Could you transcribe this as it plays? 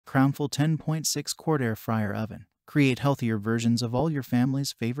CROWNFUL 10.6 quart air fryer oven. Create healthier versions of all your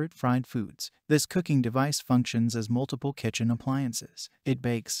family's favorite fried foods. This cooking device functions as multiple kitchen appliances. It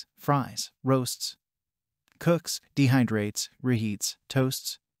bakes, fries, roasts, cooks, dehydrates, reheats,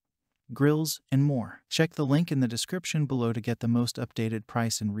 toasts, grills, and more. Check the link in the description below to get the most updated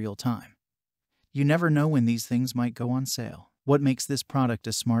price in real time. You never know when these things might go on sale. What makes this product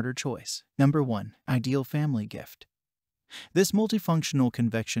a smarter choice? Number 1. Ideal family gift. This multifunctional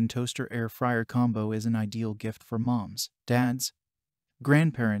convection toaster air fryer combo is an ideal gift for moms, dads,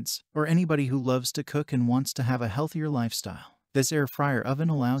 grandparents, or anybody who loves to cook and wants to have a healthier lifestyle. This air fryer oven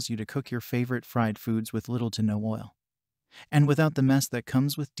allows you to cook your favorite fried foods with little to no oil, and without the mess that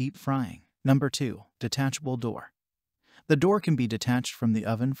comes with deep frying. Number 2. Detachable door. The door can be detached from the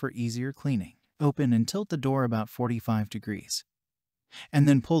oven for easier cleaning. Open and tilt the door about 45 degrees, and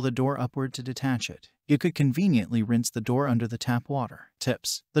then pull the door upward to detach it. You could conveniently rinse the door under the tap water.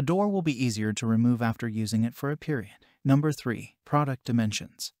 Tips: the door will be easier to remove after using it for a period. Number 3. Product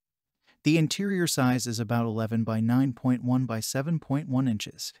dimensions. The interior size is about 11 by 9.1 by 7.1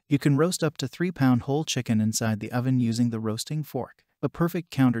 inches. You can roast up to 3-pound whole chicken inside the oven using the roasting fork. A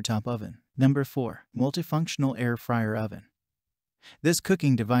perfect countertop oven. Number 4. Multifunctional air fryer oven. This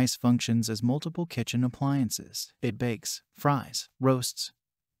cooking device functions as multiple kitchen appliances. It bakes, fries, roasts,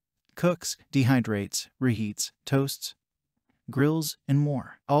 cooks, dehydrates, reheats, toasts, grills, and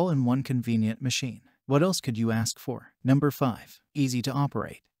more, all in one convenient machine. What else could you ask for? Number 5. Easy to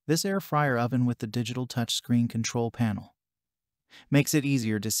operate. This air fryer oven with the digital touchscreen control panel makes it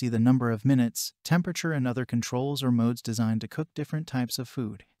easier to see the number of minutes, temperature, and other controls or modes designed to cook different types of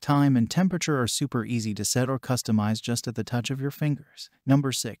food. Time and temperature are super easy to set or customize just at the touch of your fingers.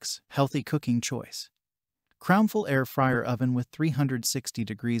 Number 6. Healthy cooking choice. CROWNFUL air fryer oven with 360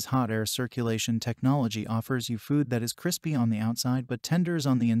 degrees hot air circulation technology offers you food that is crispy on the outside but tenders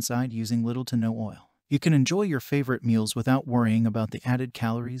on the inside using little to no oil. You can enjoy your favorite meals without worrying about the added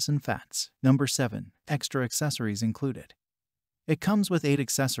calories and fats. Number 7. Extra accessories included. It comes with 8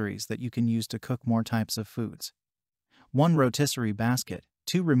 accessories that you can use to cook more types of foods. 1 rotisserie basket,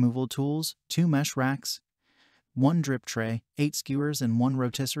 2 removal tools, 2 mesh racks, 1 drip tray, 8 skewers, and 1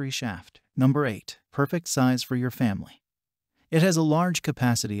 rotisserie shaft. Number 8. Perfect size for your family. It has a large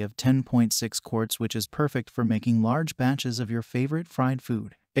capacity of 10.6 quarts, which is perfect for making large batches of your favorite fried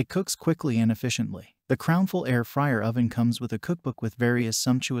food. It cooks quickly and efficiently. The CROWNFUL air fryer oven comes with a cookbook with various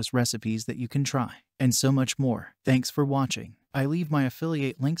sumptuous recipes that you can try, and so much more. Thanks for watching. I leave my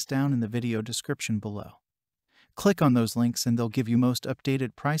affiliate links down in the video description below. Click on those links and they'll give you most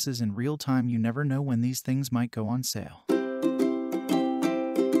updated prices in real time. You never know when these things might go on sale.